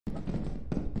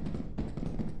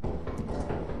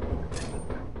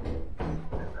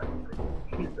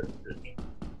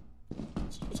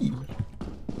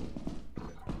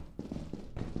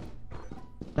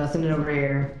nothing over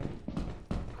here.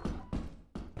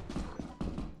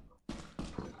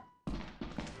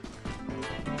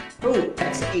 Oh,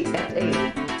 that's 8, that's 8.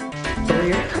 Over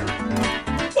here.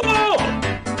 Oh!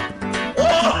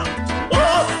 Oh!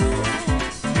 Oh!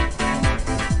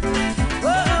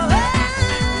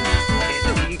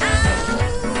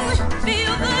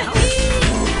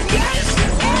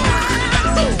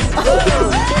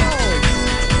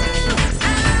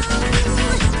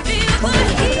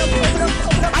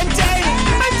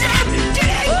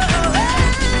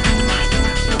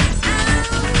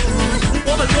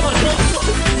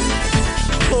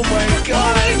 Oh my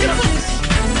god!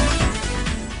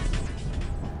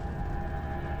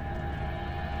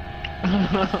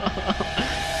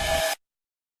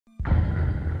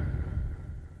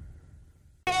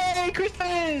 Yay!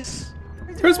 Christmas!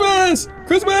 Christmas!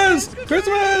 Christmas!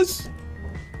 Christmas!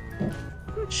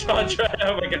 Sean tried.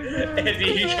 Oh my god! Andy,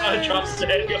 you trying to drop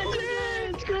Samuel?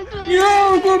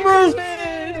 Yo, Christmas!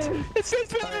 It's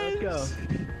Christmas! Let's go.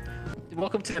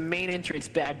 Welcome to the main entrance,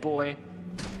 bad boy.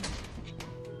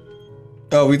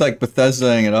 Oh, we like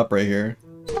Bethesdaing it up right here.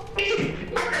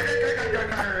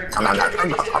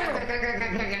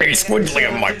 Hey,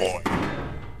 Squidly, my boy.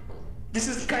 This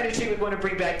is the kind of shit we'd want to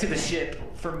bring back to the ship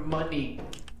for money.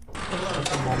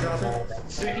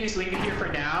 So we can just leave it here for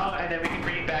now, and then we can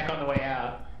bring it back on the way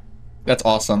out. That's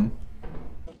awesome.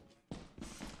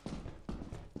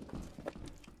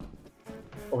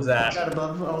 What was that? Got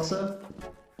above also.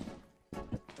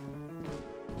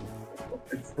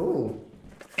 Ooh.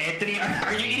 Anthony,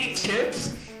 are you eating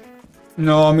chips?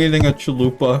 No, I'm eating a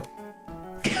chalupa.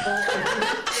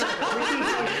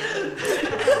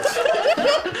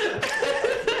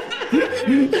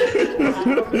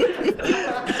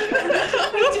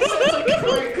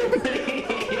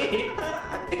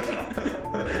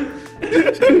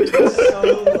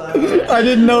 I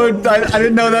didn't know it. I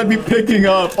didn't know that'd be picking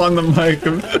up on the mic.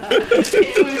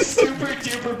 It was super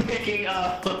duper picking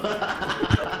up. I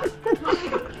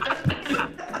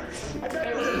thought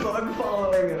it was a bug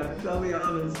following us, I'll be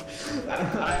honest.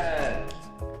 I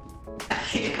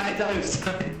thought it was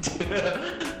something too.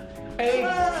 Hey,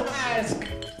 Flask!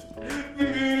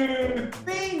 Ring!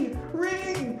 Ring!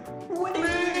 Ring!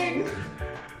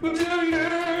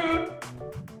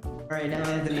 Alright, now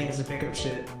Anthony has to pick up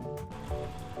shit.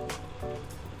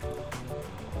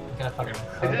 I'm gonna fucking Is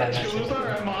that Chalupa or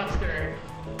a monster?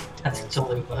 That's a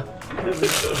chalupa.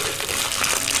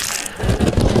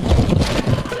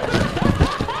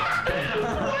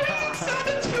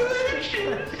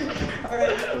 Alright,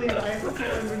 let's leave. I have to put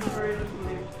inventory, let's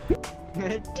leave.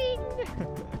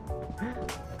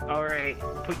 Alright,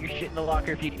 put your shit in the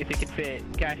locker if it can fit.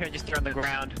 Cash just throw on the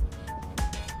ground.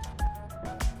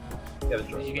 You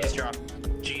can just drop.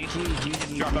 G, you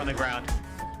just drop on the ground.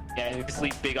 Yeah, you just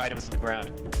leave big items on the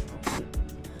ground.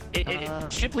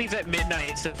 Ship leaves at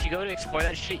midnight, so if you go to explore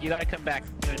that shit, you gotta come back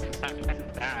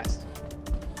fast.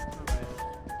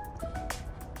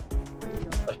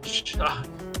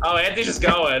 Oh, Anthony's just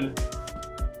going.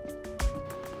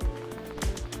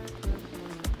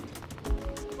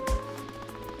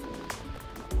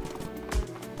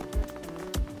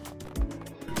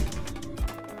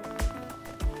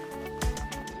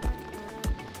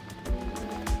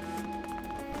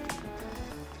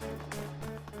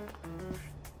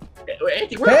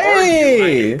 Anthony, where are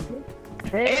you?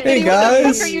 Hey! Anthony, guys!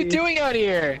 What the fuck are you doing out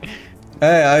here?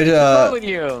 Hey, What's wrong with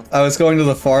you? I was going to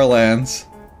the far lands.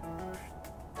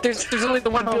 There's only the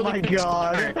one building. Oh my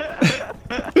god.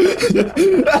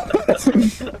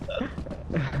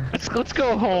 Let's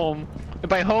go home. And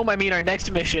by home, I mean our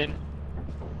next mission.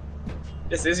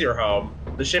 This is your home.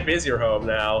 The ship is your home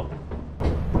now.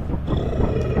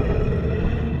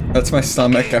 That's my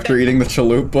stomach after eating the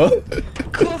chalupa.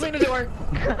 Closing the door.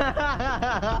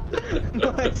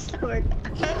 My stomach.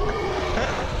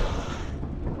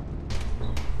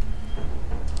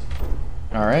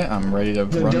 Alright, I'm ready to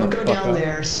So run don't the go fuck down up.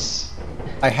 there.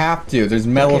 I have to. There's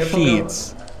metal Careful,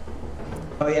 sheets.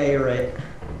 Oh yeah, you're right.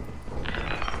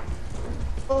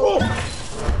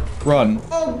 Run.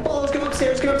 Oh, balls, go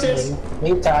upstairs, go upstairs.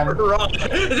 Leave time. Run!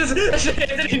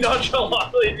 Anthony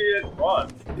nonchalantly did run.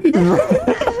 Run!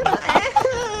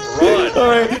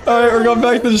 Alright, we're going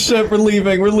back to the ship. We're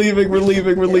leaving.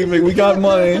 We got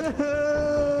money.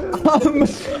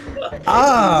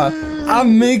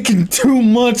 I'm making too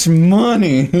much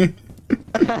money. This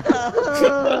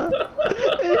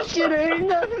shit ain't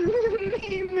nothing to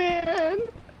me, man.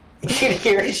 You can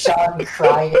hear Sean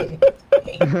crying.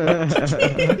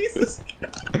 Jesus.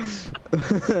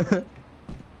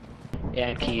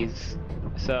 Yeah, keys.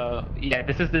 So, yeah,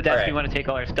 this is the desk we want to take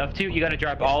all our stuff to. You gotta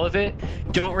drop all of it.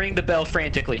 Don't ring the bell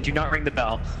frantically. Do not ring the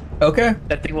bell. Okay.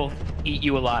 That thing will eat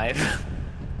you alive.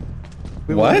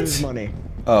 We What? will lose money.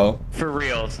 Oh. For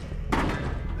reals.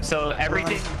 So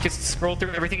everything, just scroll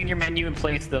through everything in your menu and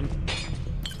place them.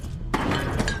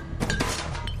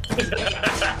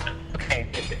 Okay.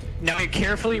 Now you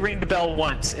carefully ring the bell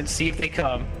once and see if they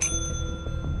come.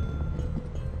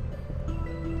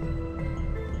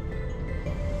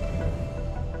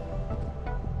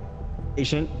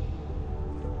 Patient.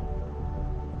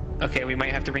 Okay, we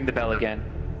might have to ring the bell again.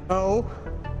 Oh.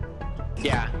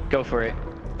 Yeah, go for it.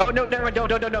 Oh no, never mind, don't.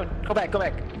 Go back.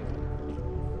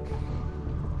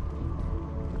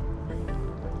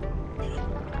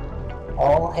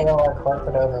 All hail our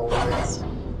corporate overlords.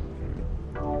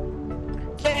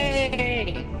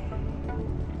 Yay!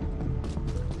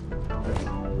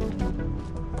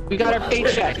 We got our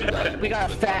paycheck. We got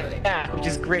a fat fat, which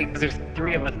is great because there's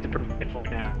 3 of us to provide for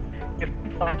now. If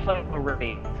I'm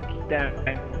already, keep that.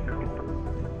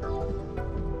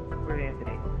 Where's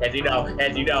Anthony? As you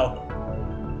know.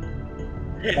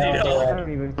 Don't do I it.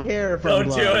 don't even care if I'm Don't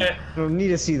do blind. it. I don't need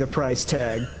to see the price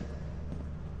tag.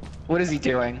 What is he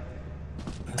doing?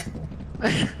 Are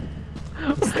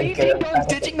you think about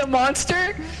ditching the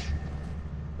monster?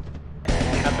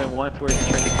 Happened once where he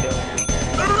tried to kill me.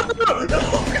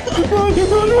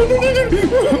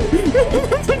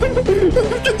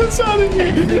 Get this out of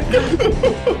here!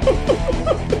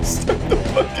 Start the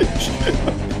fucking shit.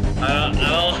 I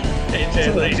don't. Hey,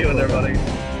 Chase, how you doing there, buddy?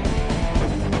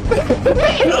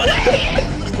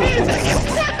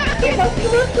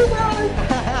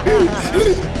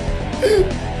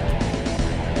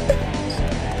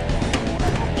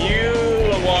 You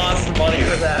lost money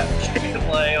for that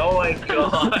gameplay. Oh my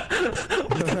god.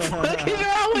 What is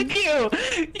wrong with you?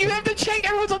 You have to check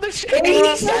everyone's on the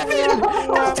 87!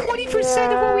 That's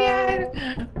 20% of what we had!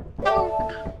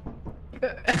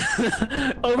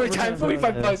 Overtime,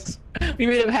 45 bucks. We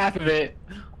made up half of it.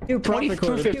 New profit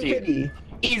quota, 250.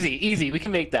 Easy, we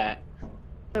can make that.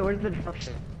 Where's the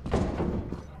deduction?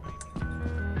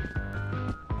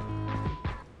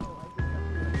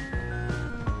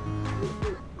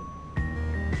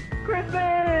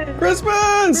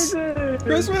 Christmas!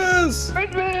 Christmas!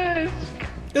 Christmas!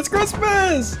 It's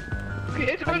Christmas!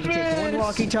 It's Take one Christmas!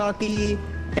 walkie-talkie,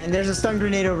 and there's a stun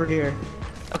grenade over here.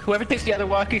 Okay, whoever takes the other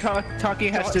walkie-talkie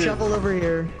has to... Shovel over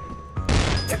here.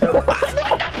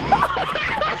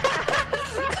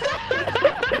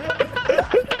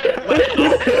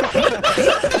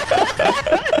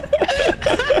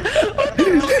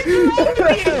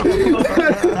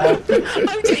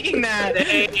 I'm taking that!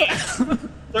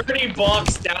 30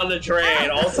 bucks down the drain.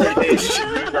 Also, they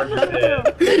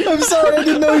I'm sorry, I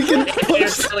didn't know you could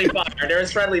There's push. friendly fire.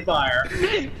 There's friendly fire.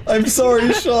 I'm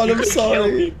sorry, Sean, I'm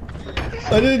sorry.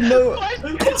 I didn't know.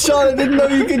 Sean, I didn't know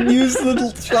you could use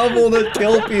the shovel to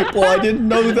kill people. I didn't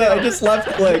know that. I just left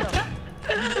clicked.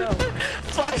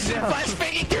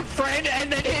 Flashbanging your friend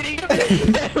and then hitting him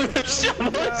with a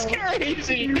shovel. It's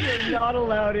crazy. You're not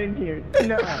allowed in here.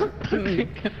 No.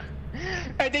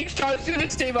 I think Sean's gonna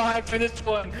stay behind for this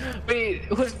one. Wait,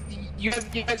 you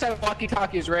guys have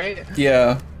walkie-talkies, right?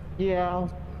 Yeah. Yeah.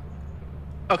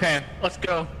 Okay, let's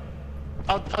go.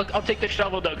 I'll take the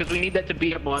shovel though, because we need that to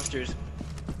beat up monsters.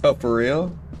 Oh, for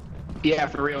real? Yeah,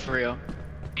 for real.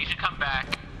 You should come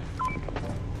back.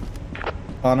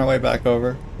 On our way back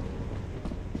over.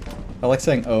 I like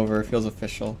saying over, it feels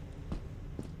official.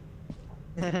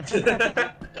 Yeah.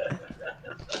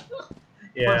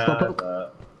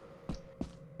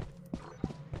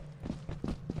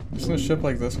 Isn't a ship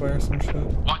like this way or some shit?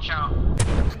 Watch out.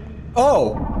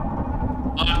 Oh!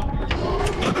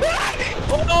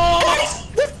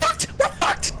 Oh! We're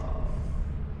fucked!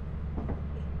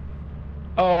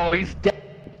 Oh, he's dead.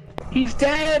 He's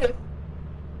dead!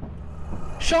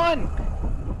 Sean!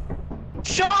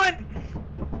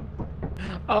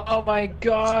 Oh my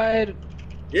god.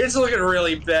 It's looking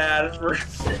really bad for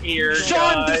here,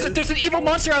 Sean, guys. there's an evil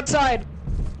monster outside!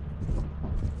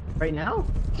 Right now?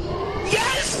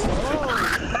 Yes!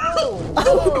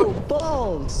 Oh,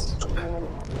 balls!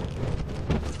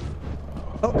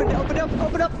 Open up!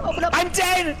 I'm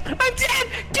dead!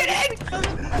 Get in!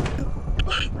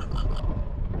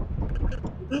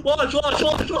 Launch!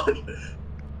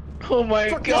 Oh my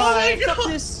god! Fuck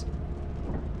this!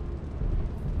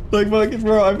 Like fucking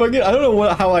bro, I don't know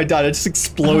how I died. I just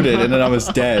exploded and then I was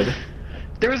dead.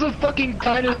 There was a fucking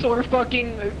dinosaur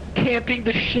fucking camping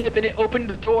the ship and it opened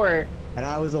the door. And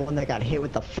I was the one that got hit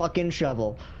with the fucking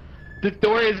shovel. The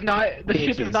door is not, the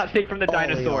ship is Bitches. not safe from the All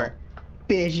dinosaur.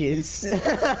 y'all. Bitches.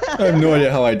 I have no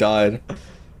idea how I died.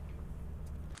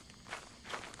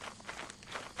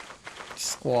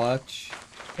 Squatch.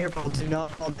 Careful, do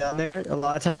not fall down there. A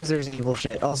lot of times there's evil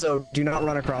shit. Also, do not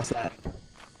run across that.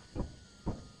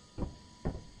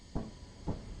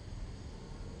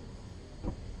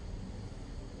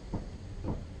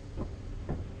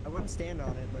 I wouldn't stand on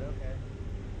it, but okay.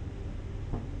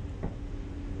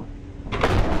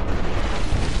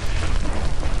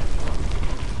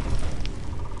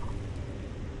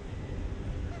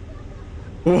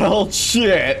 Well,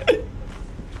 shit.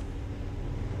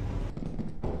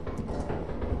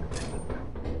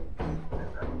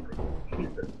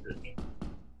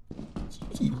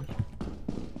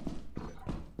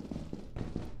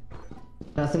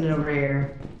 Nothing over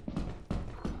here.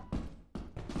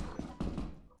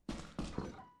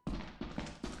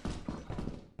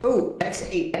 Oh,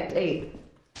 X8, X8.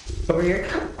 Over here.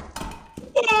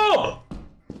 Oh!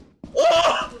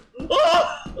 Oh!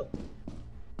 Oh!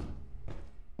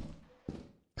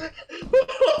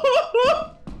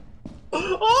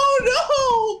 Oh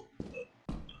no!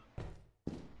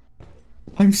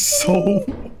 I'm so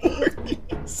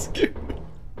scared.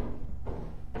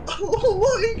 Oh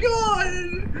my god!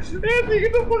 Anthony,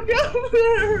 get the fuck out of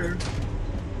there!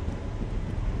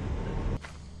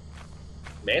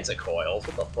 Manta coils,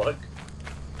 what the fuck?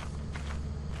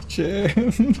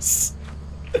 James.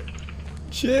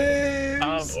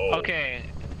 James. Okay.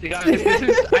 You guys, this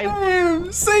is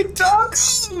Say talk.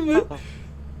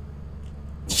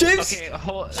 James.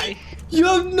 Okay, You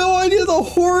have no idea the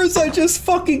horrors I just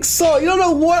fucking saw. You don't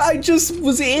know what I just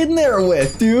was in there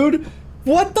with, dude.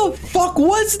 What the fuck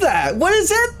was that? What is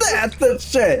it that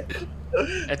shit?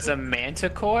 It's a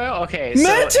manticore? Okay,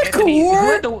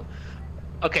 Manticore?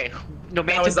 Okay, no,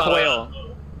 manticore.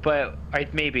 But,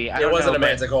 maybe, I don't know. It wasn't a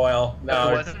manticore. No,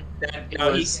 it wasn't?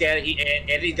 He scanned,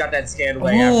 Andy got that scanned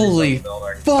away Holy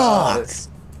after he fuck.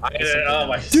 oh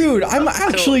my. Dude, I'm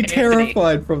actually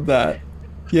terrified from that.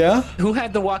 Yeah? Who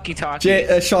had the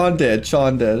walkie-talkie? Sean did.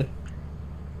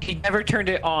 He never turned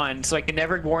it on, so I could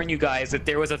never warn you guys that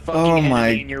there was a fucking Oh enemy my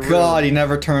in your room. god, he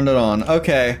never turned it on.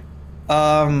 Okay.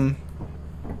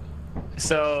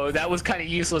 So that was kind of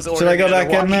useless. Should I go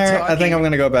back in there? I think I'm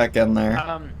gonna go back in there.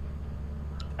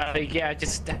 Yeah,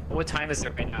 just, what time is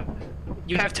it right now?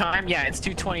 You have time? Yeah, it's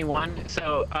 2:21,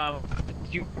 so,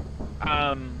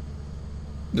 I'm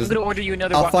gonna order you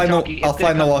another walkie-talkie. I'll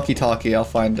find the walkie-talkie, I'll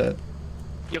find it.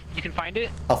 You can find it?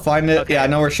 I'll find it. Okay. Yeah, I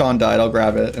know where Sean died. I'll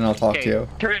grab it and I'll talk to you.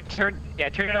 Turn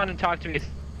it on and talk to me. It's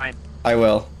fine. I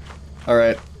will.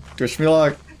 Alright. Wish me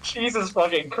luck. Jesus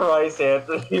fucking Christ,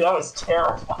 Anthony, that was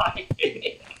terrifying.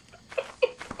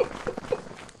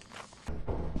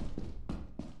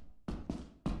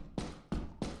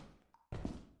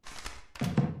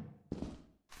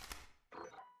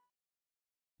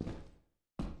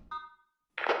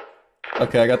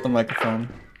 Okay, I got the microphone.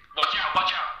 Watch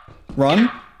out! Run?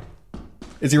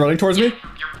 Is he running towards me? Get out!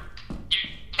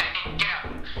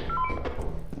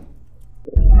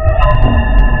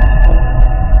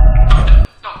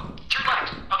 No, turn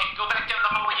left. Okay, go back down the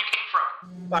hallway you came from.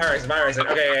 Virus.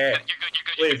 Okay,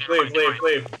 You're good.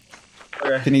 Leave.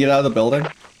 Okay. Can you get out of the building? No,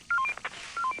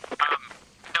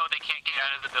 they can't get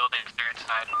out of the building if they're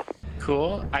inside.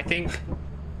 Cool, I think...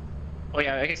 Oh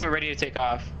yeah, I guess we're ready to take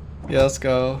off. Yeah, let's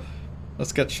go.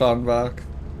 Let's get Sean back.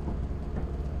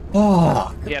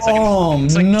 Oh, Yeah, so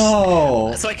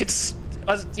no! So I could...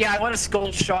 yeah, I want to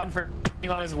scold Sean for putting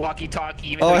on his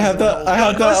walkie-talkie. Oh, I have that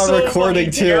on so recording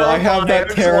fucking too. I have that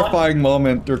terrifying. terrifying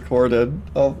moment recorded.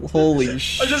 Oh, holy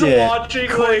shit. I'm just watching,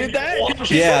 Recorded that?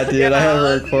 Yeah, dude, I have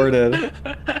it recorded.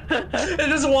 And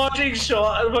just watching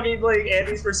Sean, fucking, like,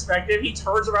 Andy's perspective, he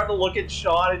turns around to look at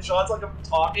Sean, and Sean's like, I'm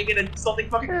talking, and then something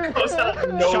fucking goes out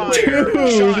of nowhere.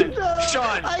 Dude.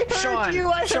 Sean, I heard you,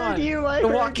 I heard you, I the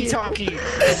heard walkie-talkie.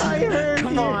 I heard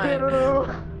Come you.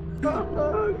 on.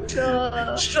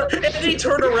 And he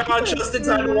turned around just in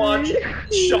time to watch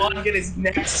Sean get his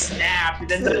neck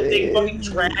snapped, and then the thing fucking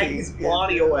drag his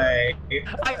body away.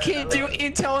 I can't do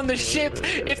intel on the ship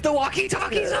if the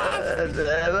walkie-talkie's off.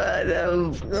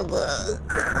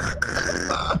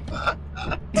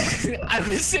 I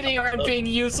was sitting around being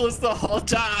useless the whole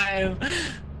time.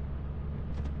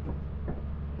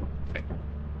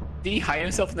 Did he hide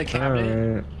himself in the cabinet?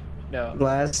 Alright. No.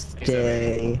 Last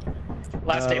day.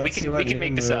 Last day. We let's see can what we can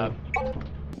make this up.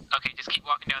 Okay, just keep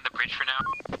walking down the bridge for now.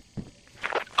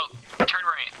 Oh, turn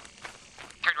right.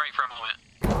 Turn right for a moment.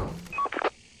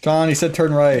 John, he said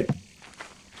turn right.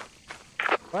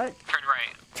 What? Turn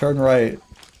right. Turn right.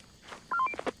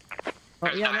 Oh,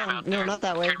 yeah, no, not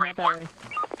that way, Turn right not more. that way.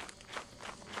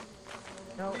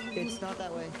 No, it's not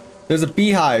that way. There's a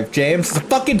beehive, James. It's a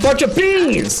fucking bunch of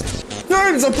bees!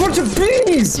 There's a bunch of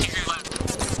bees! Keep your left.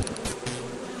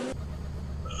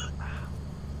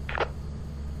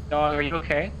 dog, are you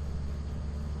okay?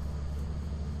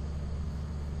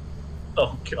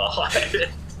 Oh god.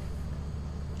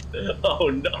 Oh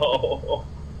no.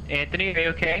 Anthony, are you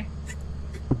okay?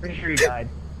 Pretty sure he died.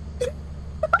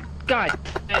 God,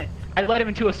 I led him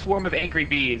into a swarm of angry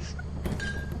bees.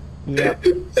 Yep.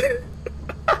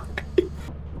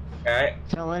 Alright.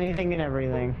 Tell anything and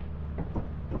everything.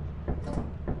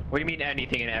 What do you mean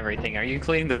anything and everything? Are you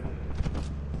including the...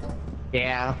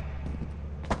 Yeah.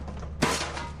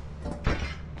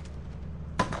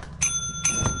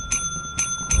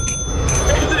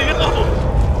 Anthony, no!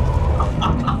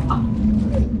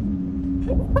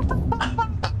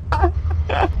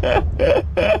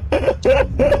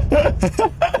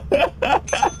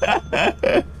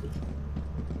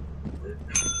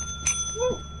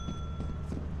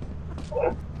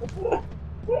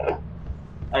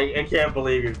 I can't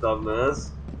believe you've done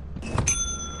this.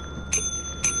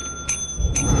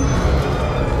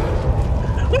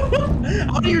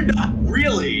 How do you not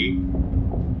really?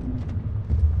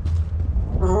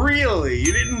 Really?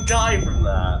 You didn't die from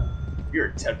that. You're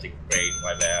attempting fate,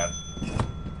 my man.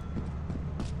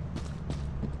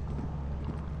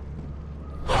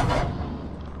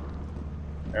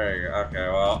 There you go. Okay,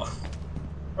 well.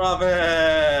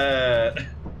 Robin!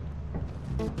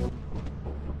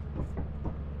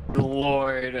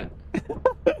 Lord.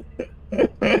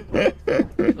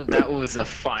 That was a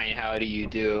fine how do you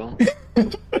do.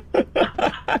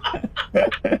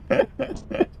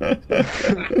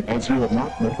 As you have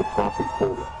not met the profit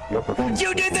quota, your performance...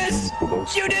 You did this!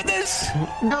 You did this!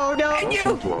 No, no! And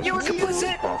you were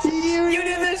complicit! You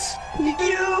did this! You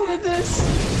did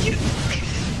this! You...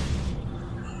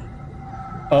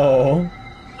 Oh.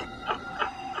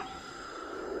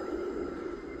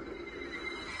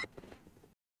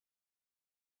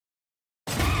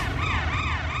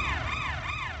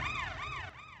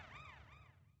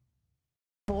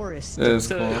 Forest. It is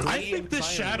cool. I think this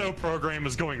shadow program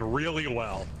is going really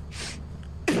well.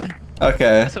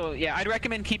 Okay. So yeah, I'd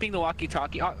recommend keeping the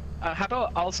walkie-talkie. How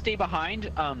about I'll stay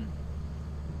behind.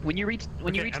 When you reach the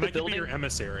I could be building, your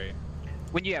emissary.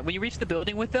 when you reach the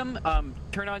building with them,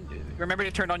 remember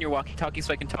to turn on your walkie-talkie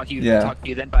so I can talk to you. Yeah. Talk to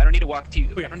you then, but I don't need to walk to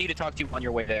you. I don't need to talk to you on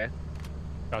your way there.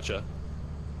 Gotcha.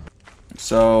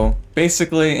 So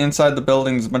basically, inside the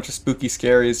building, there's a bunch of spooky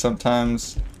scaries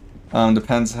sometimes.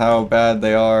 Depends how bad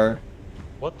they are.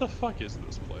 What the fuck is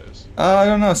this place? I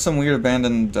don't know, some weird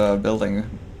abandoned building.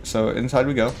 So inside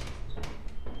we go.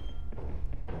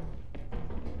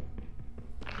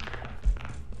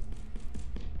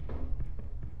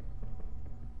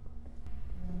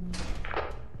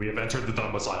 We have entered the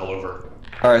domicile, over.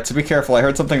 Alright, so be careful. I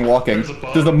heard something walking. There's a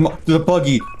bug. There's a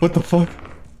buggy. What the fuck?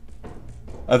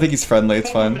 I think he's friendly.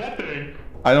 It's fine. That thing.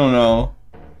 I don't know.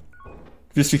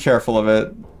 Just be careful of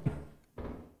it.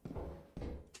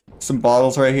 Some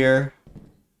bottles right here.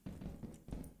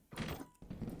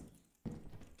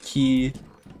 Key.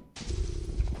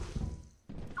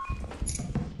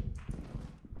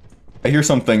 I hear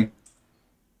something.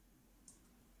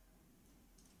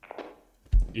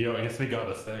 Yo, Anthony got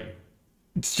a thing.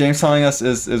 Is James telling us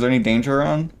is there any danger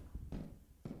around?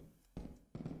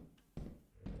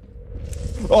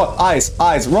 Oh,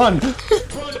 eyes, run!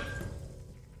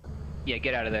 Yeah,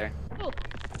 get out of there.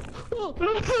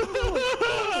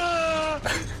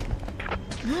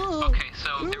 Okay,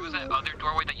 so there was that other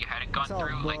doorway that you hadn't gone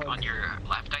through, like on your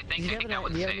left, I think. I think that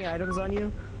was Do you have safe. any items on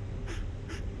you?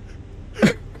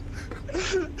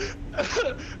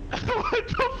 What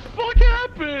the fuck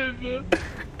happened?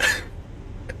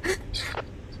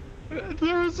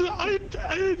 There was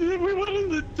we went in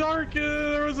the dark and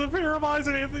there was a pair of eyes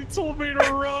and Anthony told me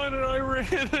to run and I ran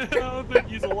and I don't think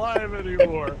he's alive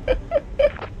anymore.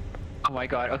 Oh my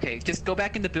god. Okay, just go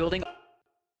back in the building.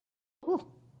 Ooh.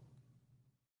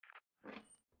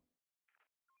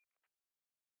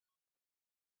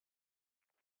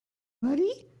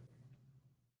 Buddy?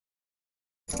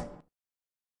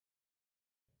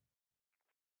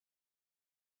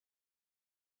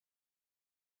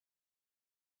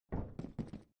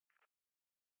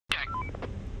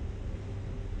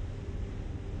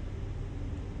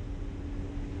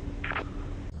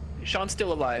 Sean's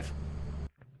still alive.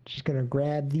 Just gonna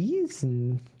grab these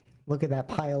and look at that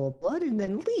pile of blood and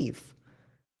then leave.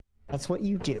 That's what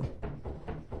you do.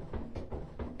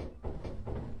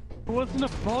 It wasn't a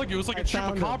bug, it was like a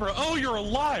chupacabra. Oh, you're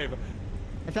alive!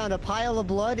 I found a pile of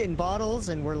blood in bottles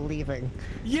and we're leaving.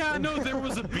 Yeah, no, there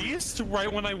was a beast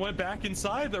right when I went back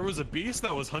inside. There was a beast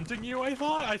that was hunting you. I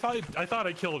thought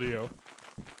I killed you.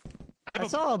 I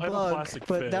saw a bug, plastic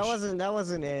but fish. that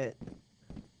wasn't it.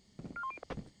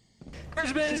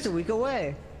 Christmas! Just a week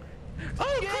away.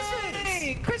 Oh,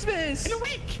 Christmas! Christmas! In a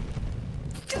week!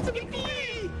 just a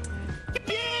me!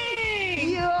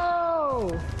 Yay!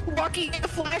 Yo! Walking a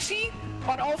flashy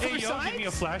on all four Hey, yo, sides? give me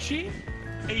a flashy.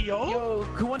 Hey, yo. Yo,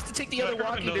 who wants to take the other grab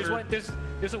walkie? There's another- one.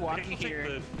 There's a walkie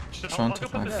here. Trying to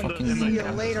find fucking See you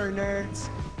gas. later, nerds.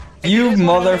 You guys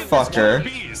wanna go motherfucker.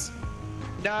 Bees.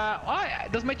 Nah,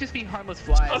 those might just be harmless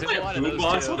flies. Sounds There's like a lot a of those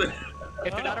boombox too. with it.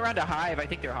 If they're not around a hive, I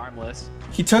think they're harmless.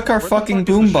 He took our Where the fucking fuck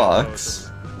is the boombox.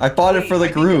 I bought it for the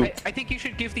Wait, group. I think you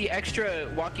should give the extra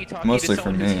walkie-talkie Mostly to for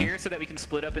someone who's me. here so that we can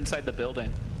split up inside the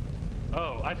building.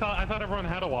 Oh, I thought everyone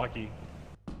had a walkie.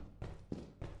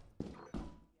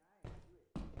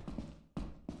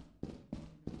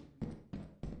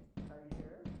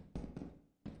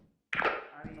 I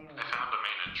found the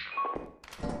main entrance.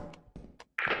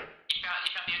 You found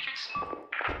the entrance?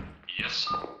 Yes.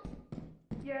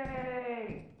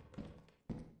 Yay!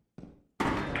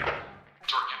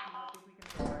 It's working.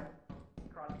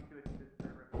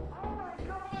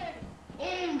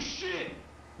 Oh shit!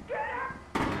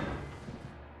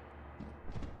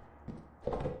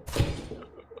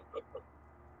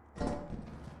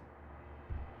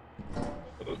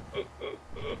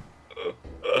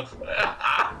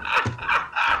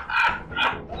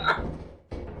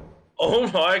 Oh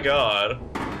my god.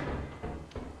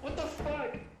 What the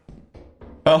fuck?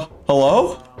 Oh,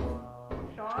 hello?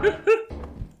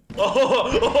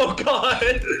 Oh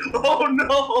god. Oh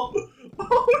no.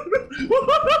 Oh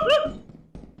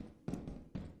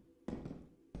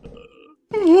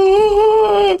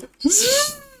no.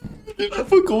 Get the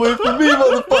fuck away from me,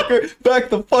 motherfucker! Back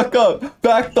the fuck up!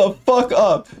 Back the fuck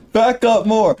up! Back up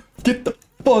more! Get the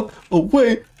fuck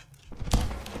away!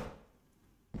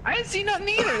 I didn't see nothing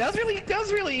either. That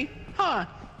was really, huh?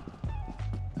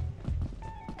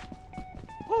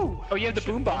 Oh, you have the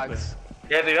boombox.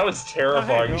 Yeah, dude, that was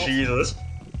terrifying. Oh, hey, Jesus.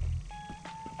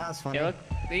 That was funny. Yeah, look,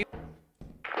 In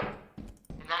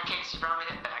that case, you probably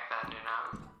hit back then, you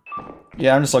know?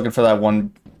 Yeah, I'm just looking for that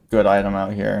one good item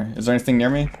out here. Is there anything near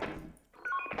me?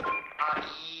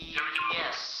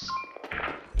 Yes.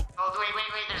 Oh, wait,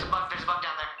 there's a bug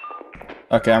down there.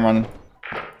 Okay, I'm running.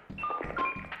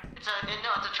 It's a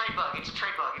trade bug. It's a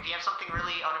trade bug. If you have something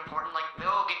really unimportant, like, you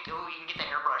can get the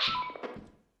airbrush.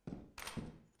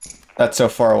 That's so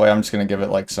far away, I'm just gonna give it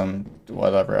like some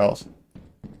whatever else.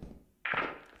 Yeah,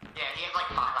 he has like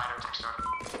 5 items extra.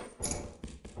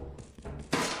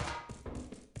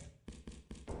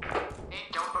 Hey,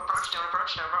 don't approach.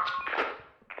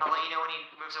 I'll let you know when he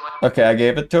moves away. Okay, I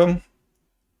gave it to him.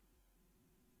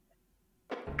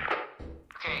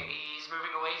 Okay, he's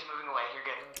moving away. You're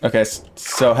good. Okay,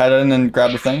 so head in and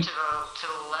grab the thing. To the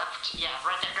left. Yeah,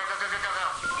 right there. Go.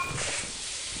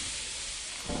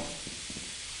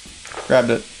 Grabbed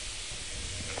it.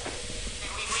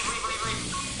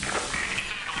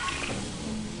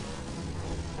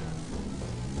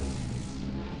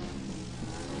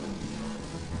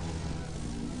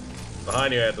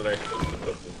 Behind you, Anthony. Okay,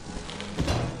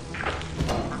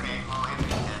 well,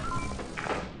 Anthony's dead.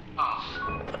 Off.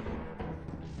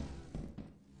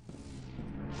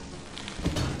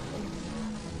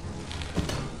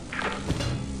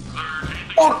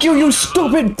 Fuck you, you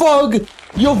stupid bug!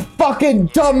 You fucking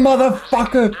dumb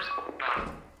motherfucker! There's a good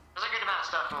amount of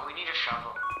stuff, but we need a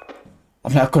shovel.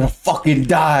 I'm not gonna fucking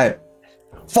die!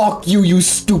 Fuck you, you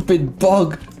stupid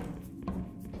bug!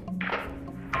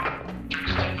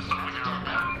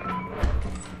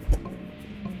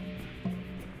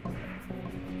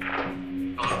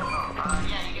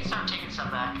 Yeah, you can start taking some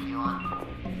back if you want.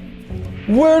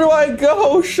 Where do I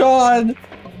go, Sean?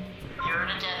 You're in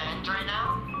a dead end right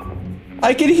now?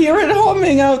 I can hear it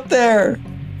humming out there!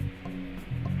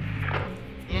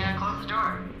 Yeah, close the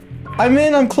door.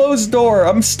 I'm closed door.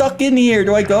 I'm stuck in here.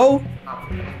 Do I go? Oh.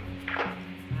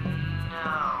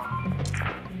 No.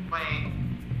 Wait.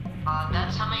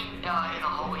 That's humming in the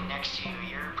hallway next to you.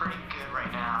 You're pretty good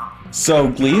right now. So,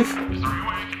 leave?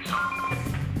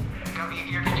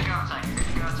 You're good to go outside. You're good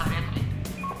to go outside, Anthony.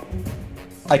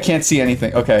 I can't see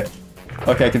anything. Okay.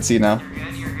 Okay, I can see now. You're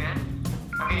good.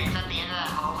 Okay, is that the end of that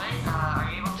hallway? Are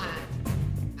you able to...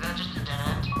 Is that just a dead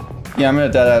end? Yeah, I'm in a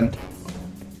dead end.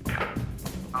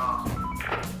 Oh.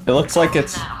 It looks like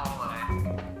What's it's in that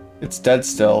hallway? it's dead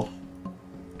still.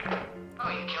 Oh,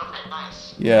 you killed it?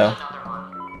 Nice. Yeah. There's another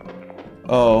one.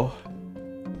 Oh.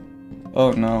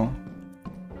 Oh no.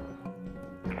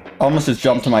 I almost just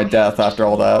jumped to my death after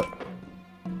all that. Oh,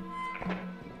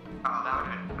 that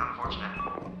would've been unfortunate.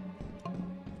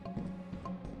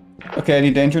 Okay,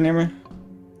 any danger near me?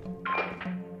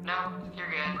 No, you're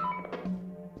good.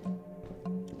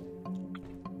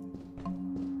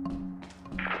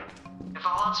 If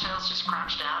all else fails, just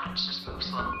crouch down and just move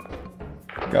slow.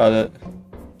 Got it.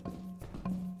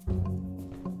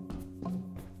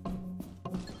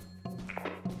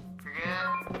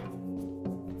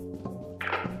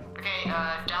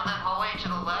 down that hallway to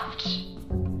the left,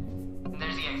 and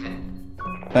there's the exit.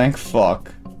 Thank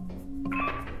fuck.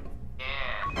 Yeah.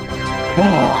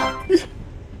 Oh. There's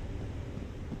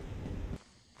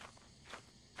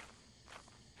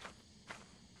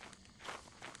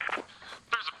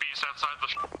a beast outside the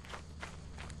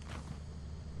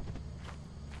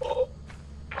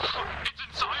It's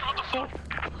inside, what the fuck?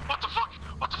 What the fuck?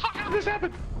 What the fuck? How did this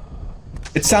happen?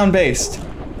 It's sound-based.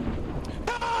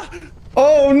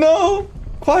 Oh no!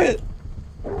 Quiet.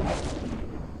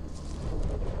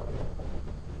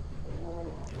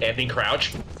 Anthony,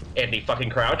 crouch. Anthony, fucking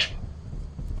crouch.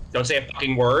 Don't say a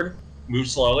fucking word. Move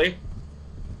slowly.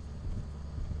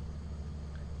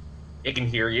 It can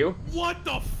hear you. What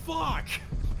the fuck?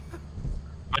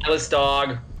 Mindless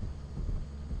dog.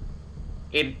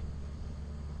 It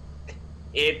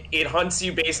hunts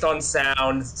you based on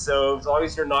sound, so as long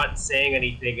as you're not saying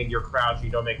anything and you're crouched, you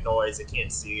don't make noise, it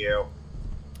can't see you.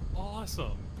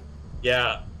 Awesome.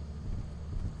 Yeah.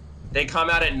 They come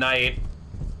out at night.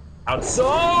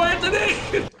 Outside,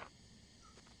 Anthony!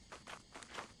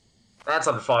 That's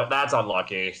unfun. That's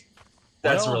unlucky.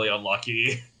 That's Well, really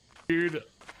unlucky. Dude,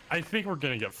 I think we're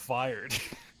gonna get fired.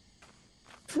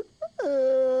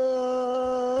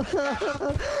 No!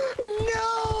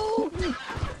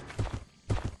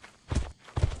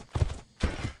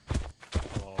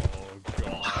 Oh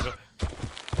god.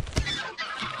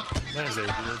 That is a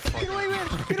weird fucking... Get away, man!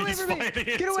 Get away from me!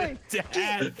 Get away!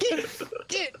 Dad. Get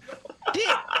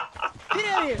out of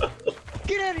here!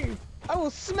 Get out of here! I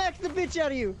will smack the bitch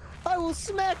out of you! I will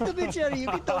smack the bitch out of you!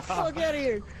 Get the fuck out of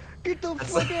here! Get the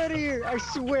fuck out of here! I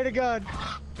swear to God!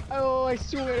 Oh, I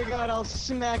swear to God, I'll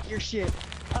smack your shit!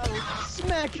 I will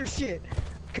smack your shit!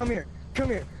 Come here! Come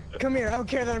here! Come here! I don't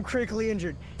care that I'm critically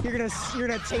injured. You're gonna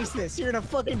taste this. You're gonna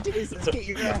fucking taste this. Get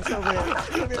your ass over here.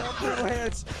 Come here, I'll throw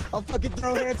hands. I'll fucking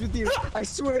throw hands with you. I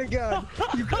swear to God.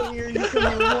 You come here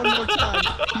one more time.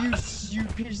 You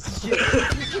piece of shit.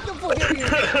 Get the fuck out of here.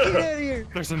 Get out of here.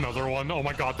 There's another one. Oh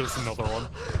my god, there's another one.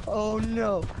 Oh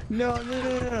no. No.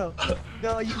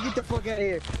 No, you get the fuck out of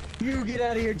here. You get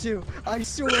out of here too. I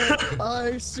swear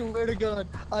to God.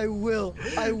 I will.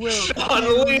 You don't want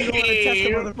to test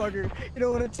the motherfucker. You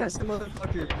don't want to test the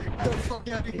motherfucker. Get the fuck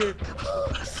out of here.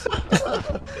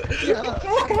 Yeah,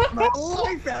 fuck my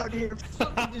life out here.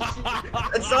 Fucking this shit.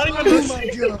 It's not even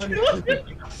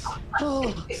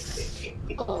Oh the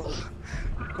my God.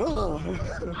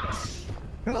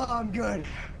 Oh, I'm good.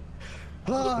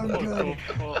 Oh, I'm good.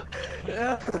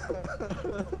 Yeah.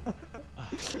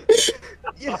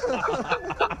 Yeah.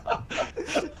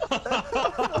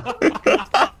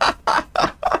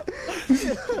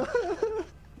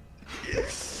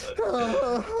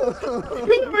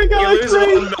 Oh my God, you lose one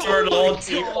member and the whole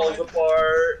team falls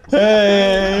apart.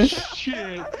 Hey.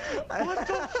 Shit. What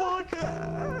the fuck?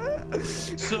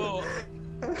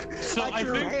 So I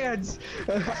your think hands.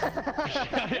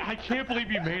 I can't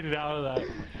believe you made it out of that.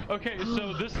 Okay,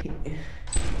 so this.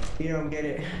 You don't get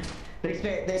it.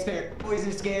 They spent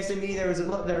poisonous gas in me. There was a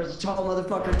tall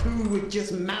motherfucker too with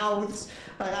just mouths.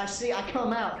 I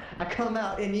come out,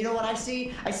 and you know what I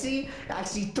see? I see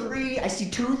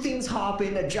two things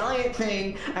hopping, a giant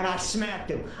thing, and I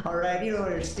smacked him. All right, you don't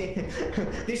understand.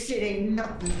 This shit ain't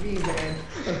nothing to me, man.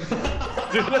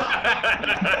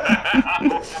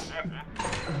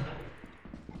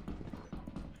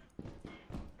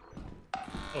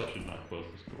 Oh, should not close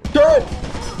this door. Go!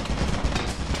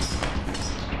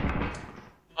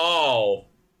 Oh.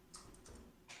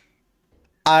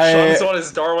 I Sean's won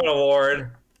his Darwin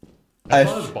Award. I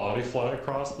saw his body fly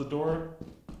across the door.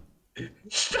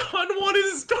 Sean won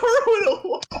his Darwin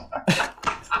Award.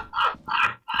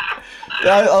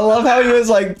 I love how he was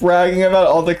like bragging about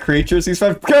all the creatures he's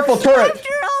found. Careful, turret! After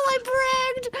all I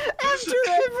bragged, after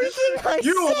everything I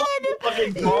You won said. the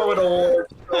fucking Darwin Award.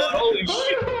 Holy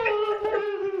shit.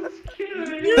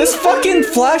 This fucking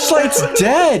flashlight's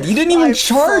dead. You didn't even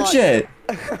charge it.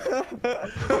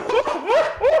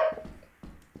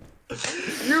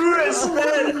 You have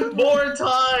spent more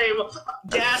time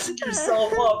gassing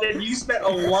yourself up than you spent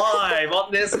alive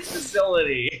on this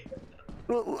facility.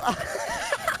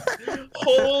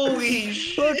 Holy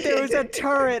shit! Look, there was a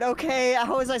turret, okay?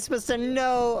 How was I supposed to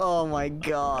know? Oh my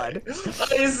God. You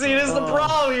see, this is the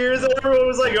problem here, is that everyone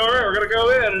was like, alright, we're gonna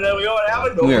go in, and then we go and have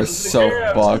it. We are so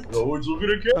fucked. No one's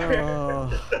looking at care.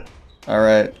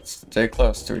 Alright, stay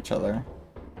close to each other.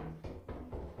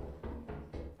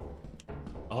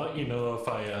 I'll let you know if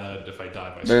I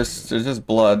die by There's just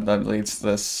blood that leads to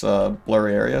this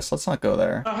blurry area, so let's not go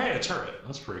there. Oh, hey, a turret.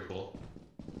 That's pretty cool.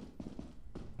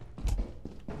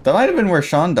 That might have been where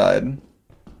Sean died.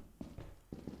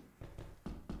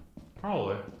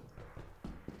 Probably.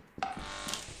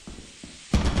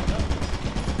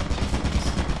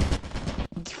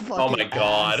 Oh my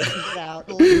god. Get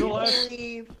out.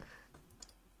 Leave.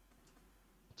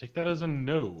 Take that as a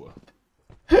no.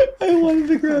 I wanted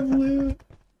to grab loot.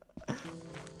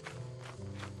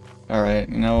 Alright,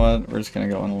 you know what? We're just gonna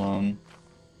go in alone.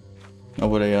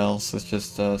 Nobody else. Let's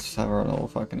just have our little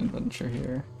fucking adventure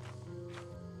here.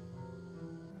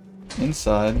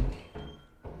 Inside.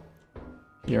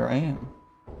 Here I am.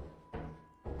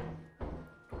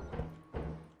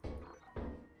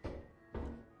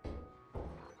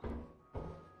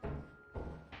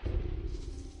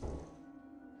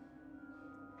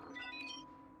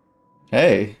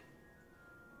 Hey.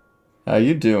 How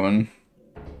you doing?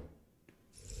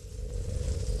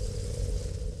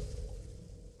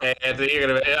 Hey, Anthony, you're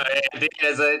gonna.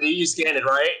 Anthony, you scanned it,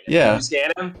 right? Yeah. You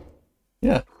scan him?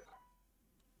 Yeah.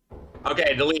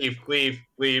 Okay, to leave.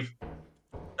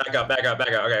 Back up.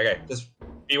 Okay. Just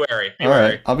be wary. Be Alright,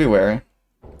 wary. I'll be wary.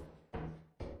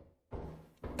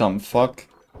 Dumb fuck.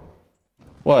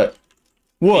 What?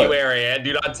 What? Be wary, and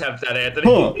do not tempt that,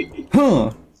 Anthony.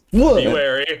 Huh? What? Be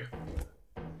wary.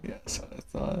 Yeah, that's what I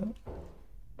thought.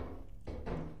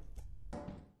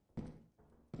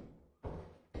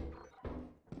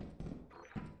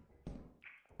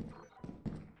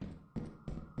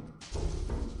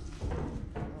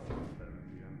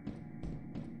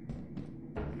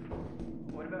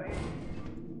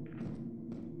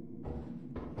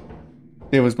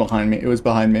 It was behind me. It was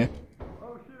behind me.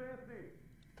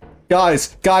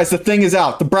 Guys, the thing is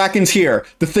out. The Bracken's here.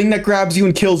 The thing that grabs you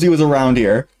and kills you is around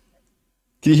here.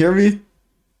 Can you hear me?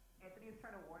 Anthony's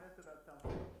trying to warn us about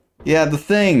something. Yeah, the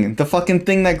thing. The fucking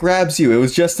thing that grabs you. It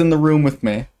was just in the room with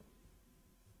me.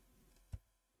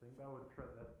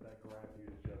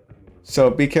 So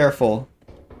be careful.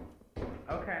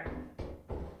 Okay.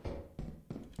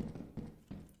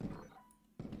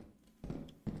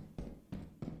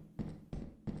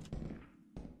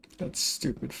 That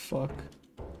stupid fuck.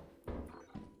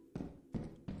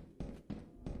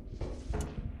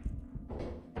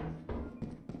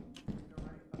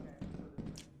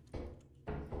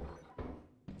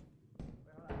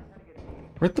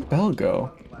 Where'd the bell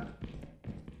go?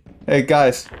 Hey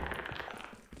guys.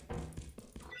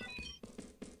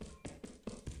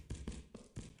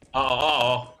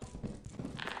 Oh.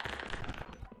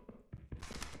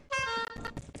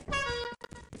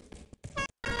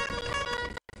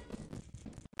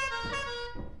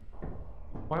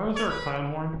 Why was there a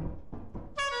clown horn?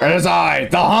 It is I,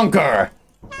 the hunker!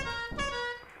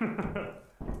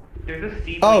 There's a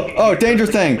steam Oh, danger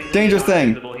thing! Danger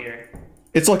thing! here.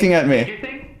 It's looking at me. Danger thing?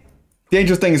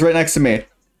 Danger thing is right next to me.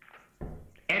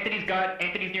 Anthony's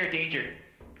near danger.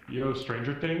 Yo,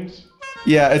 Stranger Things?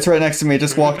 Yeah, it's right next to me.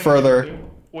 Just walk further.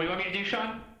 What do you want me to do,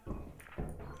 Sean?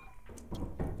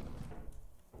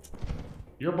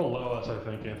 You're below us, I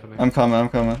think, Anthony. I'm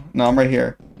coming. No, I'm right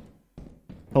here.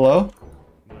 Hello?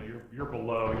 No,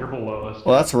 you're below us.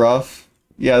 Well, that's rough.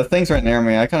 Yeah, the thing's right near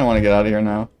me. I kind of want to get out of here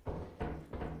now.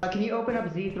 Can you open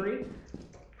up Z3?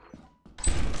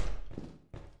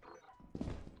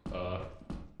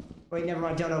 Wait, never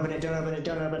mind. Don't open it. Don't open it.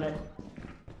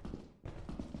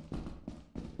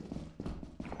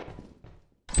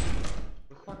 Where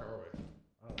the fuck are we?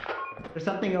 Oh. There's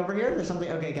something over here? There's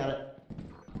something. Okay, got it.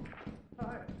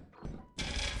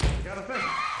 Got a thing.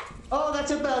 Oh,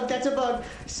 that's a bug.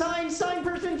 Sign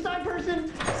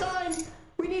person.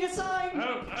 We need a sign.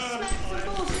 Smack the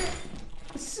bullshit.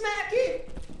 Smack it.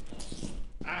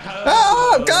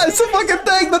 Oh, God, it's the fucking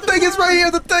thing! The thing is right here!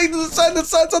 The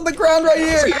sign's on the ground right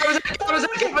here! Get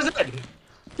was it?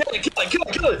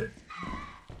 Kill it!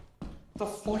 What the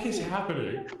fuck is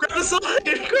happening? Grab the sign!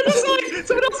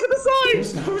 Someone else get the sign!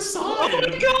 There's no sign! Oh my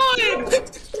god!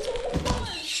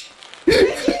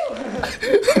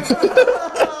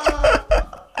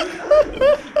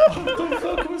 What the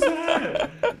fuck was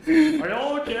that? Are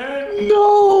y'all okay?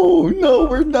 No,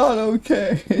 we're not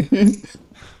okay.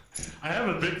 I have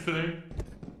a big thing.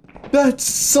 That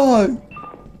sucked.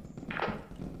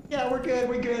 Yeah, we're good.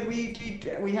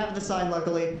 We have the sign,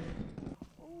 luckily.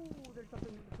 Oh, there's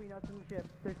something between us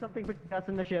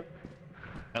and the ship.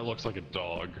 That looks like a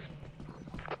dog.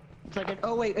 It's like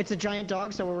oh wait, it's a giant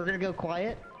dog, so we're gonna go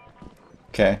quiet.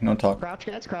 Okay, no talk. Crouch,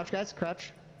 guys,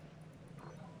 crouch.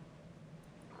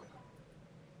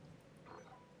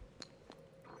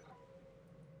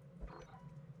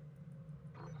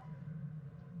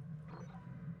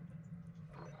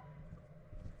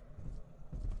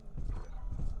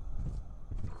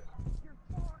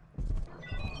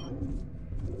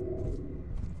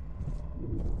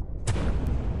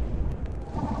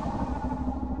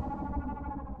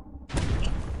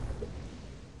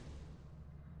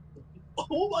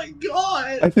 Oh my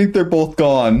god! I think they're both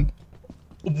gone.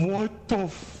 What the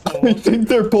fuck? I think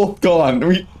they're both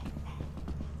gone.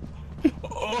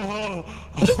 Oh.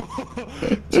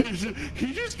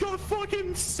 He just got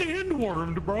fucking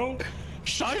sandwormed, bro.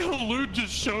 Shai Halud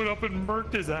just showed up and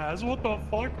murked his ass. What the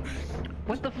fuck?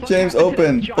 What the fuck? James, happened to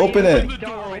open. the giant Open it. Open the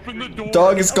door. Open the door.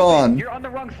 Dog is gone. You're on the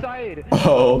wrong side.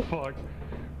 Oh. Fuck.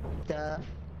 Duh.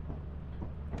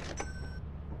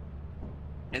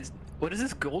 What is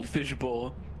this goldfish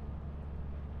bowl?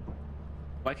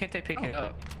 Why can't I pick it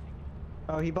up?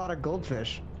 Oh, he bought a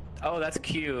goldfish. Oh, that's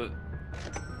cute.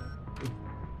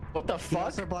 What the He fuck?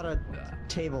 also bought a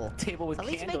table. Table with At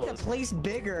least candles. make the place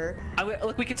bigger.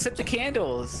 Look, we can set the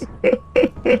candles.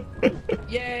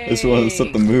 Yay! Just wanted to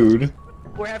set the mood.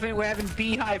 We're having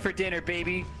beehive for dinner,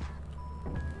 baby.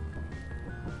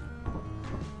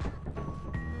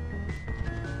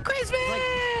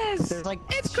 Christmas! There's like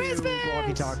It's two Christmas!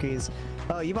 walkie-talkies.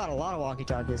 Oh, you bought a lot of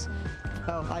walkie-talkies.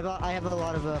 Oh, I have a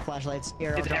lot of flashlights.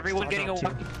 Here, Is everyone getting a walkie?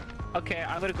 walkie? Okay,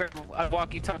 I'm gonna grab a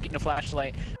walkie-talkie and a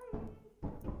flashlight.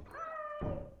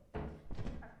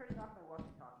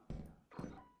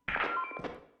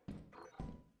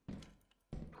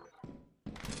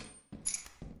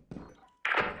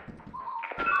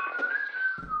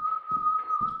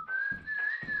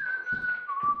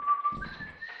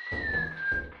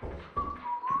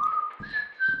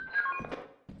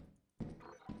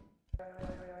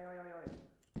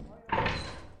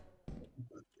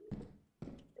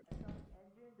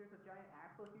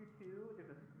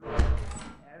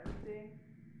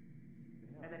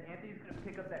 And then Anthony's gonna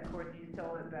pick up that cord. You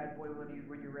tell that bad boy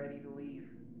when you're ready to leave.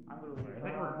 I'm gonna leave. I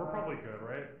think we're probably good,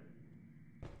 right?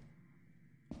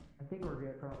 I think we're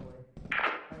good, probably.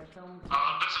 This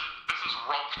is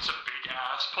rough to big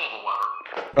ass. Pull the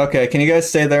lever. Okay, can you guys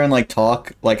stay there and like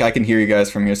talk? Like I can hear you guys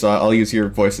from here, so I'll use your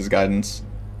voice as guidance.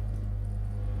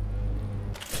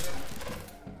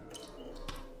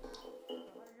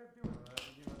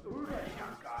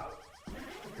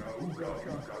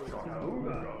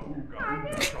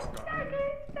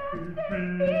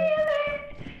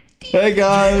 Hey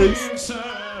guys!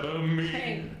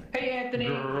 Hey, Anthony.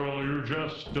 Girl, you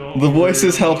just don't The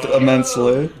voices helped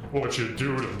immensely. What you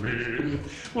do to me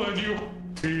when you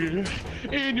me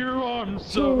in your arms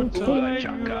so tight,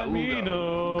 you let me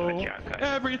know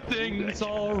everything's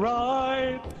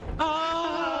alright.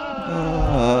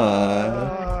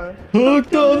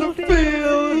 Hooked on the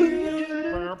feeling.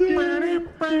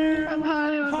 I'm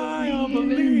high on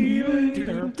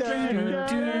believing that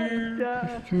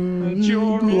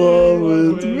you're in love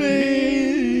with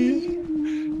me.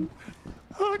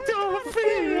 Hooked on the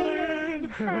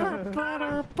feeling. I'm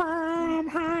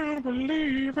high on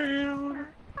believing.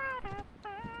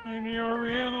 And you're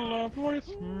in love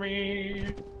with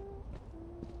me.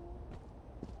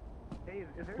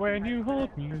 When you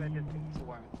hold me.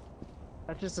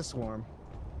 That's just a swarm.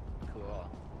 Cool.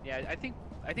 Yeah, I think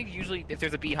usually if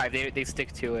there's a beehive, they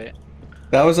stick to it.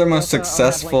 That was our most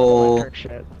successful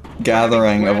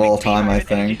gathering of all time, I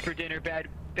think. For dinner, bad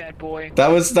boy. That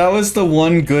was the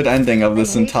one good ending of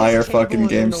this entire fucking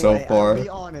game so far. I'll be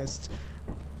honest.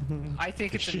 I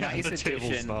think it's a nice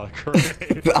addition.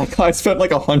 I spent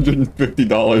like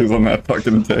 $150 on that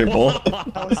fucking table.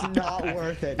 That was not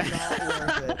worth it. Not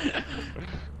worth it.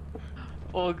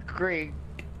 Oh, great.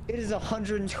 It is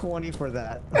 120 for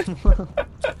that.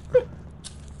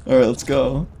 Alright, let's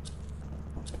go.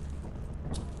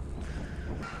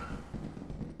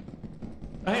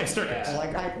 Hey, staircase.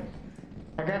 Like I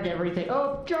grabbed everything.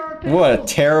 Oh, jar of What a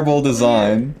pickles! terrible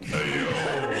design.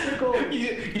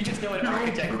 You just know an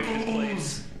architect made this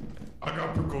place. I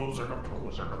got pickles, I got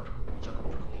pickles, I got pickles, I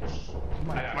got pickles.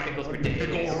 My pickles were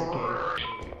ridiculous.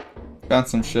 Found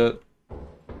some shit.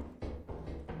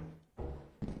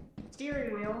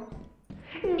 Steering wheel.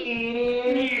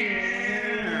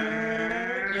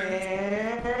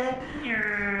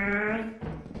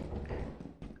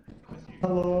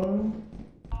 Hello.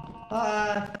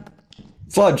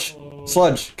 Sludge!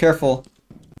 Sludge, careful.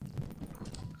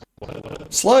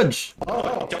 Sludge!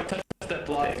 Oh, don't touch that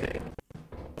blob thing.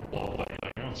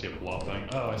 I don't see a blob thing.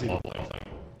 Oh, I see the blob thing.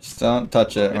 Just don't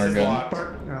touch it, This we're is good.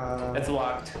 locked. It's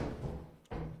locked.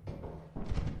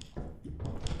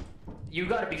 You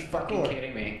gotta be fucking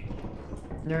kidding me.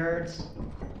 Nerds.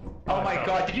 Oh my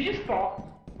god, did you just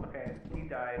fall? Okay, he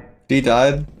died. He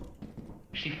died?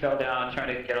 She fell down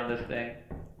trying to get on this thing.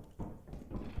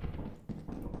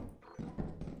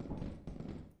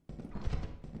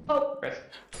 Oh, Chris.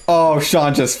 Oh,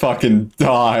 Sean just fucking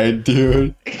died,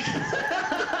 dude.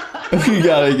 We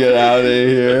gotta get out of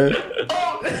here.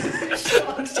 Oh!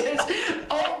 Sean's just...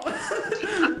 Oh!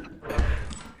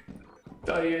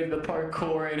 Oh, you had the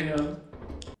parkour in him.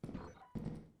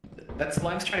 That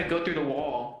slime's trying to go through the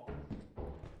wall.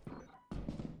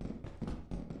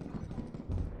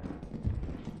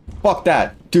 Fuck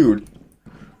that, dude.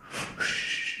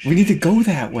 We need to go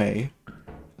that way.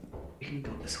 We can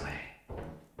go this way.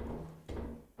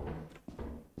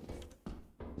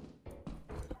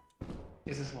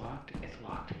 Is this locked? It's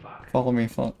locked, fuck. Follow me,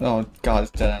 follow. Oh god,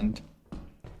 it's dead end.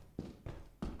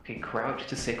 Okay, crouch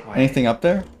to stay quiet. Anything up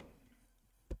there?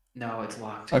 No, it's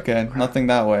locked. Okay, Crouch. nothing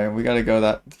that way. We gotta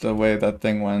go the way that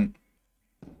thing went.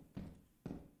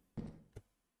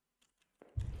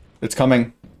 It's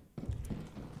coming.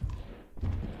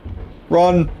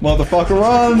 Run, motherfucker,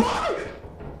 run!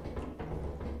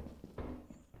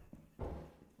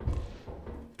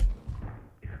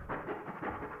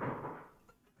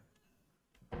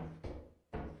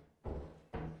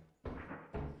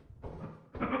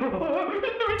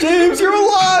 James, you're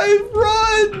alive!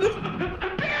 Run!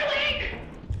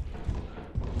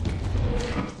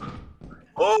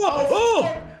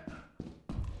 Oh!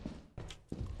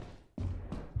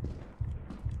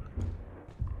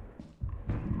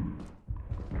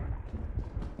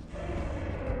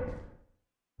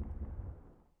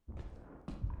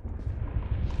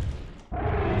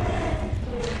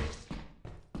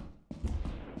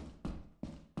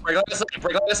 Break line of sight!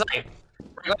 Break line of sight!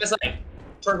 Break line of sight!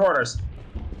 Turn corners!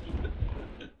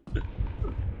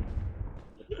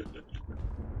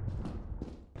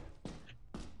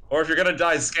 Or if you're gonna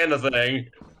die, scan the thing.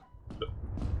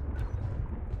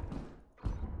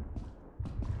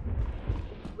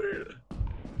 Weird.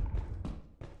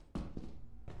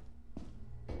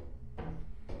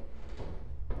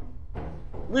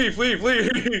 Leave, leave, leave!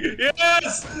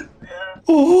 Yes!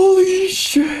 Holy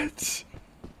shit!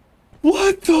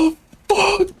 What the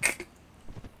fuck?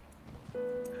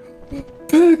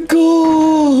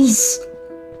 Pickles!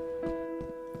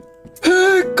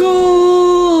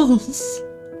 Pickles!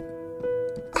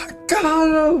 I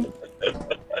got him!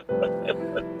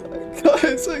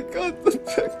 Guys, I got the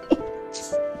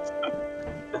pickles!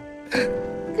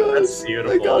 Guys, That's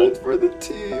beautiful. I got it for the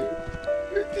team!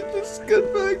 We can just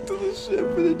get back to the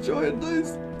ship and enjoy a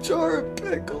nice jar of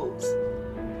pickles!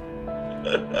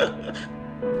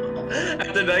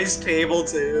 At the nice table,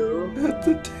 too. At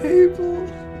the table.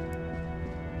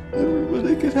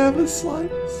 Everybody could have a slice.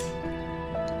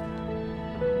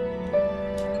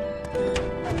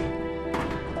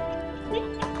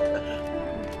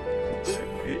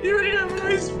 You already have a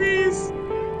nice piece.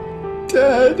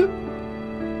 Dad.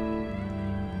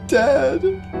 Dad.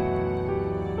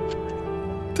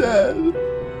 Dad.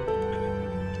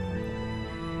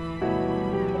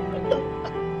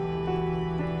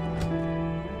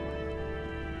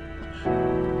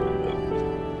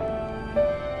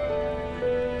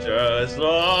 Just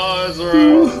lost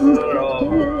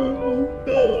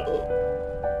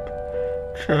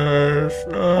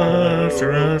Chestnuts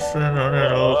resting on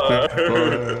an open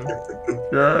fire.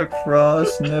 Jack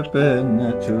Frost nipping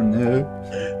at your nip.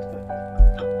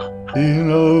 He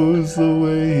knows the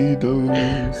way he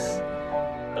does.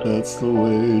 That's the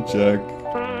way Jack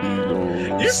he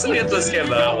goes. You still get to skin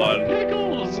that one.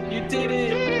 Pickles! You did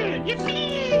it!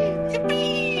 Yippee!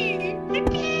 Yippee!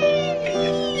 Yippee!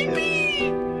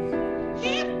 Yippee!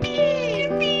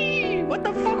 Yippee! What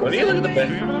the fuck? When you look at the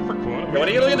when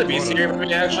you look at the beast here for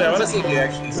me, actually, I want to see if you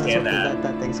actually scan that.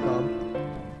 That thing's called.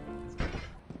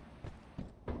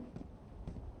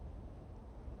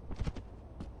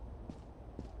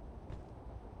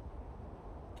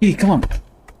 Hey, come on.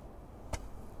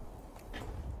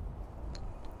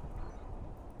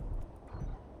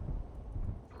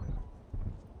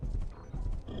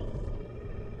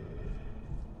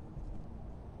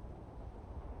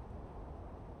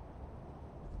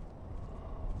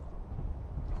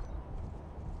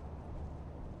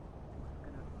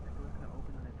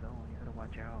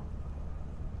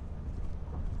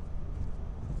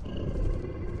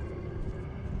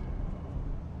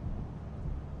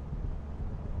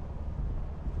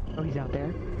 Oh, he's out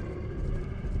there.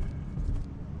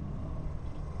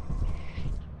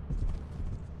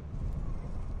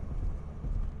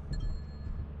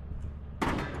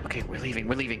 Okay, we're leaving,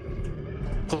 we're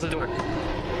leaving. Close the door.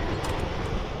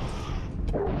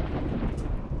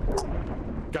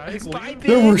 Guys,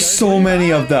 There were so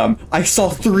many of them. I saw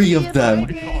 3 of them.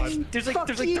 There's like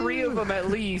 3 of them at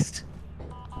least.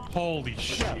 holy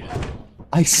shit.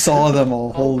 I saw them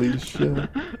all. Holy shit.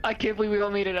 I can't believe we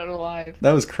all made it out alive.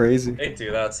 That was crazy. They do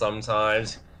that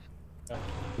sometimes.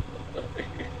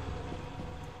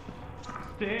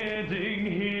 Standing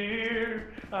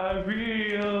here, I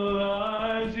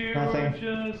realize you're Nothing.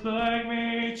 just like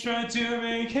me, trying to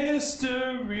make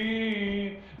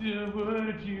history.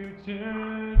 Would you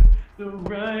turn The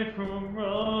right from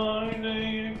wrong,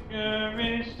 the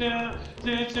courage to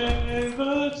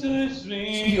able to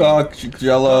swing. Yuck,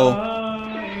 Jello.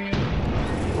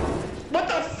 What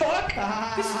the fuck?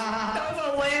 That was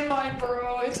a landmine,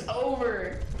 bro. It's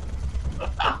over.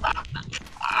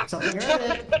 Something hurt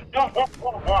it.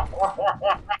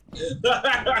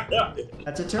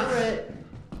 That's a turret.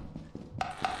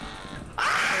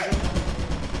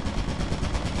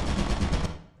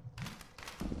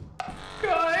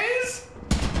 Guys.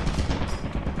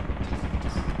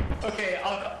 Okay,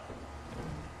 I'll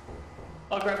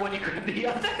grab one. You grab the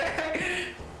other.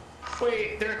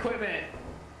 Wait, their equipment.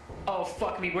 Oh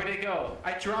fuck me. Where did it go?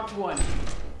 I dropped one.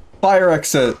 Fire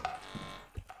exit.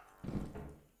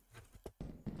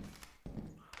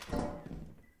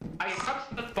 I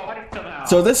touched the body somehow.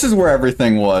 So this is where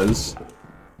everything was.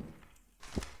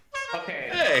 Okay.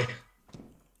 Hey.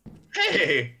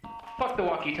 Hey. Fuck the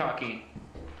walkie-talkie.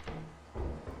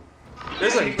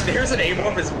 Here's an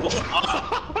amorphous.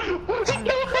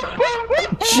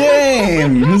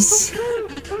 James.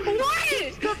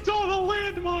 What? Stepped on a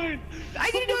landmine.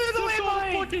 I didn't know there was a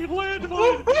landmine. Fucking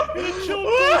landmine. And it killed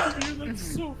both of you. That's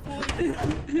so funny.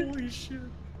 Holy shit.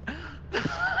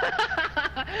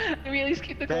 Did we at least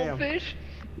keep the goldfish?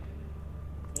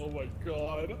 Oh my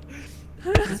god.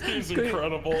 This game's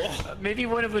incredible. Maybe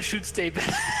one of us should stay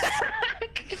back.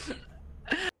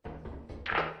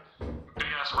 Big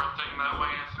ass red thing that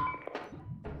way.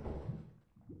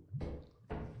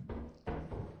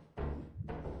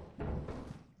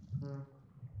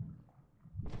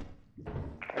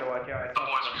 Gotta watch out. The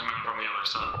boys are coming from the other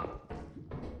side.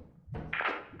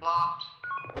 Blocked.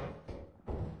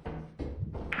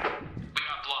 We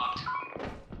got blocked.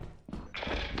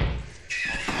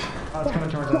 Oh, it's coming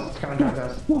towards us. It's coming towards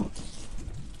us.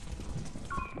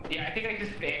 Yeah, I think I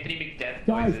just Anthony McDeath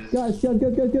Guys, noises. guys,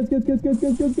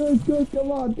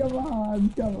 come on,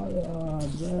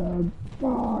 man.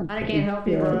 Fuck. I can't help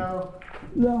you, bro.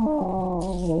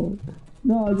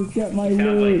 No, just get my Sounds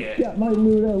loot. like it. Get my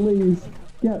loot at least.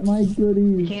 Get my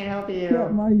goodies. Can't help you.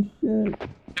 Get my shit.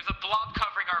 There's a blob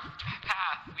covering our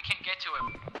path. We can't get to him.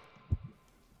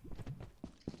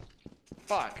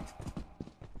 Fuck.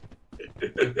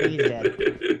 He's dead.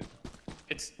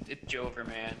 It's Jover,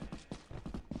 man.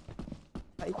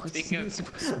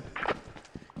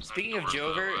 Speaking of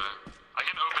Jover, I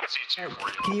can open C2 for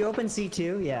you. Can you open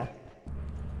C2? Yeah.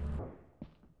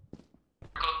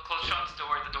 Close Sean's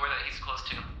door, the door that he's close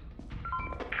to.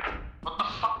 What the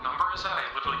fuck number is that? I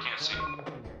literally can't see.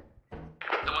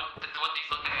 The one that he's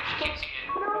looking at, she can't see it.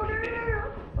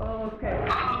 Okay.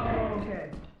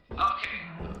 Okay.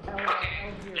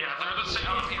 Yeah, they're the same.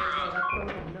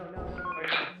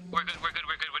 We're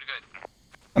good.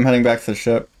 I'm heading back to the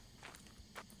ship.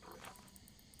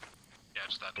 Yeah,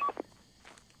 just that. Guys,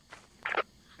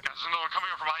 there's another one coming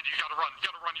up from behind you. You gotta run.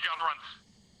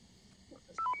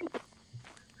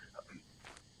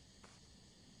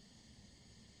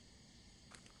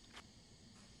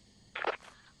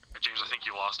 James, I think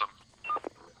you lost him.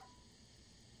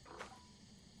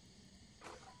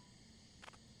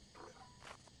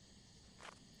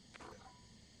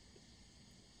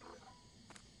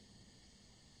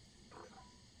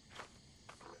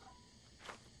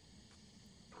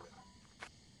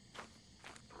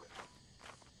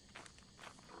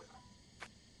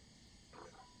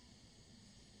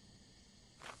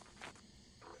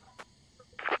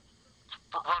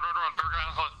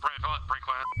 Run. Break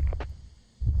land.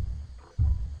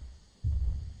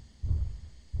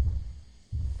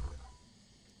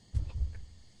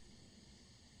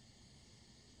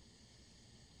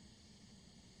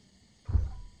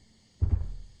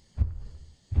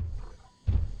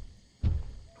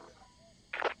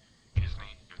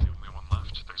 Disney, you're the only one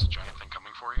left. There's a giant thing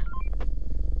coming for you.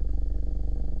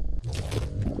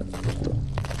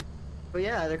 Oh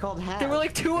yeah, they're called halves. there were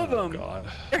like two of them. God.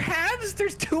 They're halves.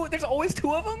 There's two. There's always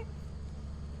two of them.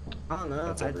 I don't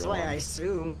know. That's why I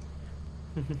assume.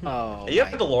 Oh. You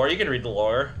have the lore. You can read the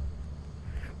lore.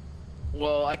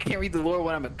 Well, I can't read the lore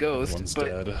when I'm a ghost. One's but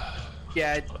dead.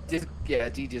 yeah,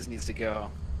 D just needs to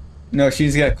go. No,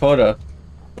 she's got quota.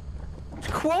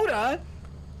 Quota.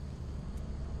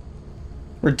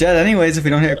 We're dead anyways if we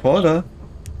don't hit quota.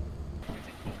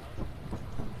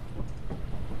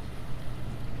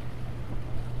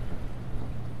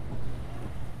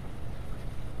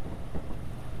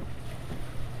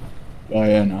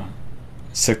 Diana,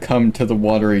 succumb to the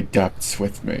watery depths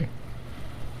with me.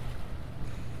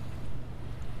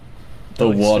 The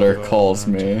water calls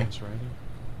me.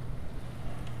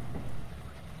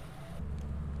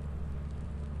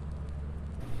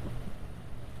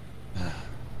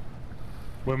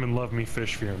 Women love me,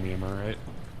 fish fear me, am I right?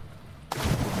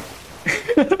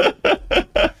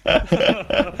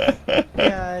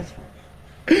 God.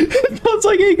 It's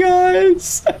like, hey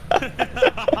guys.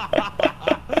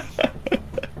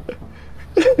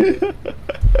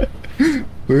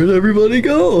 Where'd everybody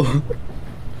go?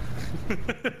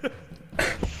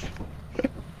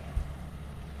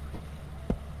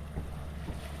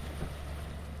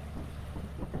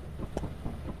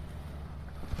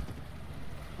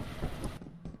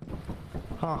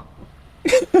 Huh.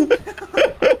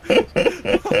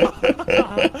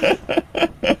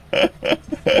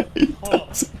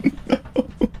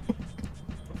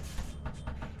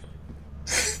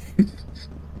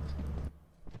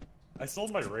 I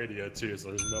sold my radio too, so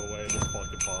there's no way that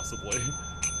fucking possibly.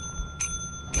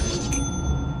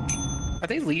 Are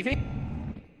they leaving?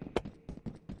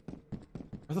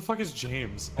 Where the fuck is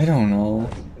James? I don't know.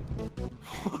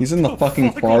 He's in the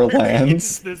fucking Fuck, far where is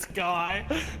lands. this guy?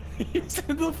 He's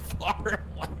in the far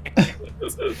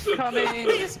lands. Coming.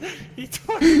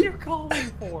 What are you calling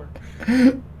for?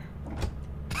 He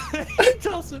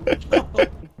doesn't know.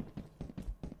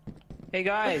 Hey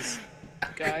guys.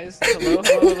 Guys. Hello,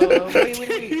 hello, hello. Wait, wait,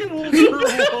 wait.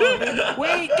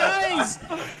 Wait, guys!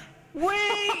 Wait!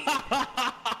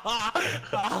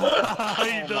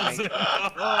 He doesn't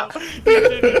know. He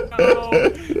didn't know.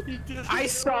 He didn't I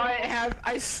saw it have.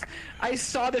 I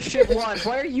saw the ship launch.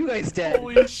 Why are you guys dead?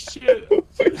 Holy shit.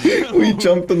 We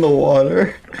jumped in the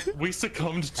water. We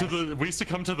succumbed to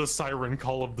the siren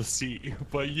call of the sea,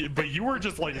 but you were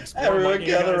just like exploring. Everyone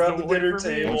gather around the dinner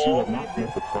table. As you have not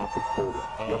met the profit quota,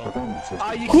 your performance is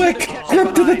You Quick, should've kept get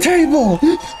up to the behind. table.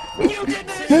 You did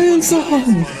this!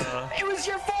 Handsome. It was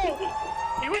your fault!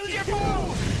 It was your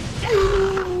fault!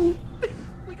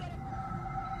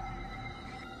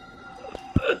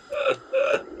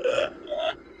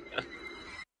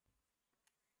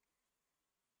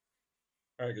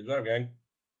 Alright, good job, gang.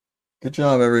 Good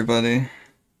job, everybody.